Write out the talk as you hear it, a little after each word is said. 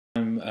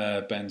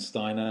Ben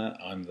Steiner.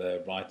 I'm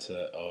the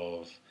writer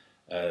of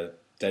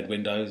Dead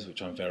Windows,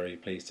 which I'm very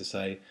pleased to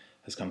say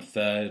has come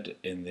third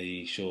in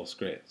the Shaw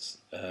Scripts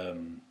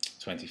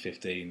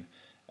 2015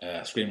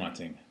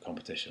 screenwriting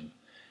competition.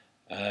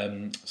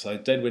 So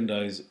Dead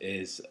Windows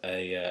is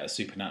a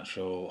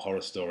supernatural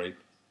horror story,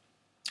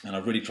 and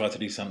I've really tried to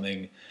do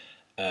something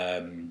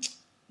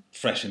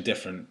fresh and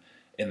different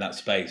in that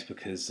space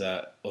because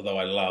although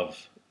I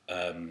love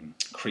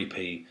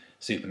creepy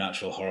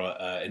supernatural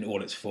horror in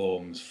all its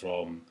forms,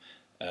 from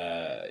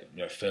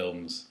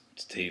films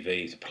to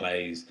TV to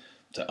plays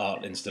to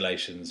art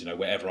installations,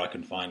 wherever I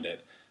can find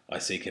it, I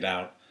seek it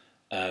out.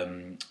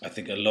 I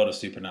think a lot of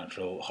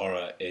supernatural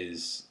horror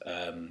is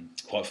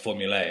quite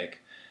formulaic,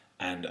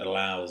 and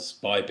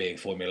by being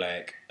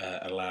formulaic,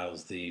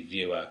 allows the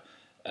viewer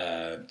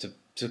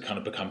to kind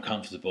of become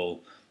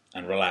comfortable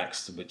and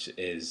relaxed, which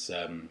is,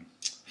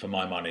 for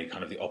my money,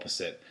 kind of the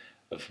opposite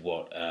of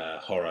what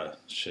horror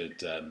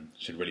should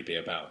really be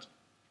about.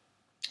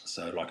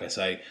 So, like I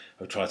say,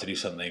 I've tried to do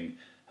something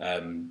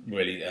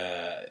really,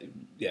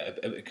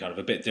 kind of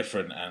a bit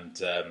different and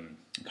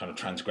kind of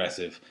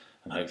transgressive,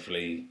 and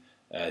hopefully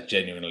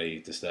genuinely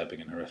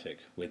disturbing and horrific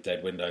with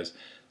Dead Windows.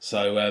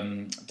 So,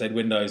 Dead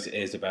Windows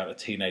is about a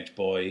teenage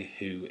boy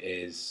who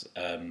is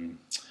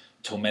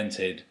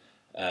tormented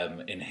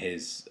in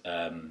his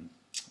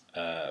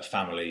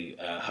family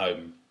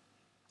home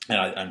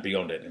and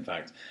beyond it, in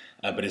fact,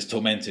 but is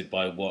tormented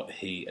by what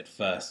he at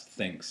first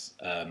thinks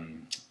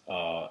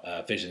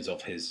are visions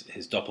of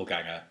his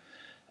doppelganger,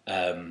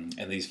 and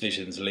these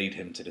visions lead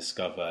him to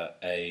discover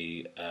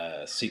a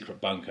secret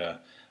bunker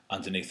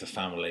underneath the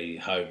family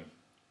home,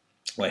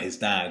 where his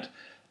dad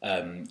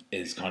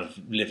is kind of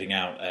living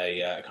out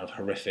a kind of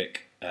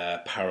horrific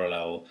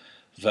parallel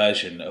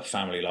version of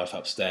family life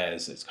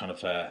upstairs. It's kind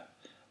of a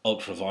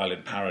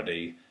ultra-violent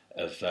parody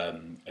of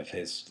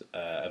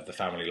the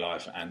family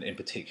life, and in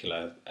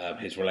particular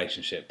his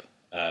relationship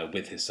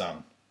with his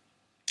son.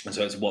 And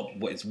so it's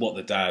what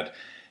the dad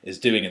is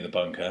doing in the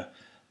bunker,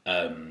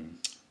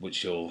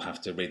 which you'll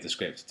have to read the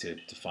script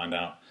to find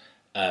out,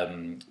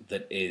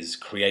 that is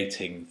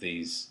creating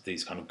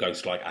these kind of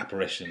ghost-like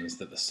apparitions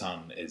that the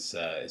son is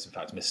in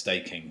fact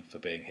mistaking for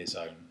being his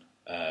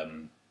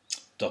own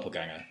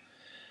doppelganger.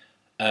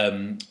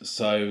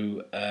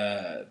 So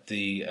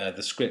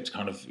the script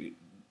kind of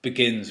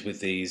begins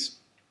with these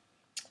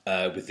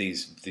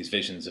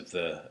visions of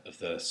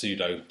the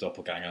pseudo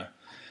doppelganger,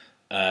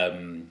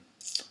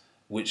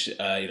 which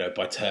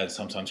by turns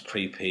sometimes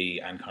creepy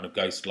and kind of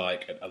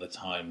ghost-like, at other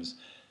times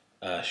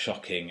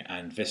shocking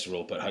and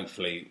visceral, but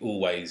hopefully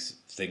always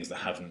things that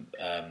haven't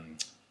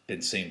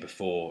been seen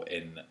before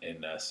in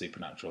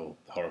supernatural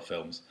horror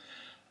films.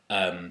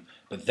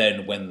 But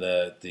then when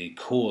the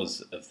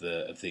cause of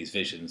these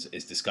visions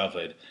is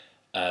discovered,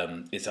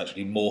 it's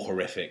actually more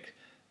horrific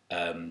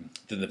than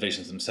the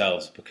visions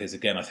themselves, because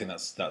again, I think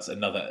that's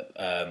another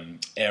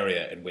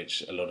area in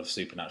which a lot of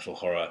supernatural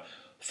horror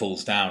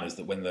falls down, is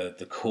that when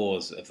the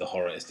cause of the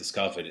horror is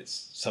discovered,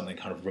 it's something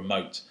kind of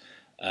remote,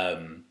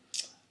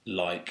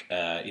 like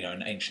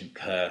an ancient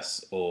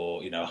curse,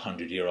 or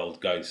 100-year-old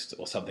ghost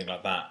or something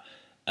like that,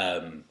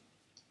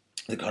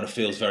 that kind of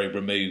feels very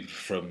removed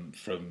from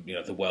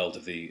the world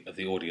of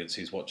the audience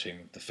who's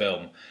watching the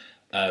film.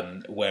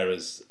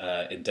 Whereas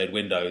in Dead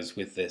Windows,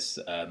 with this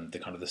the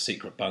kind of the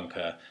secret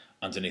bunker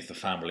underneath the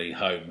family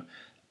home,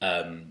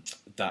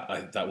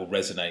 that will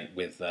resonate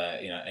with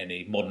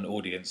any modern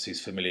audience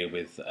who's familiar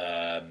with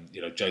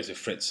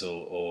Joseph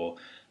Fritzl or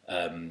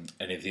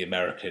any of the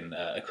American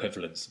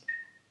equivalents,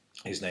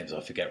 whose names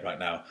I forget right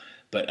now.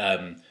 But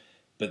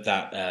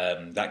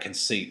that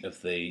conceit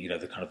of the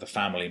kind of the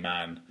family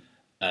man,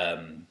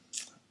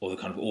 or the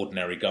kind of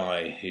ordinary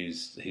guy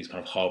who's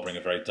kind of harbouring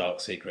a very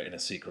dark secret in a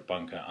secret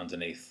bunker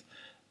underneath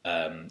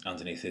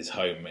his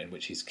home, in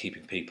which he's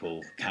keeping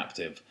people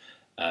captive,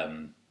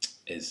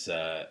 is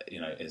a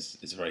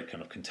very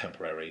kind of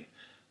contemporary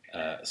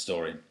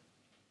story.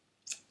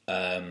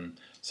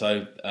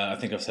 So I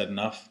think I've said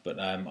enough, but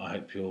I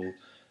hope you'll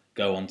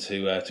go on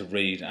to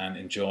read and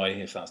enjoy,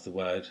 if that's the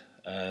word,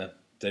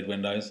 Dead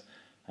Windows.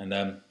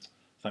 And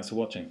thanks for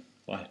watching.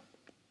 Bye.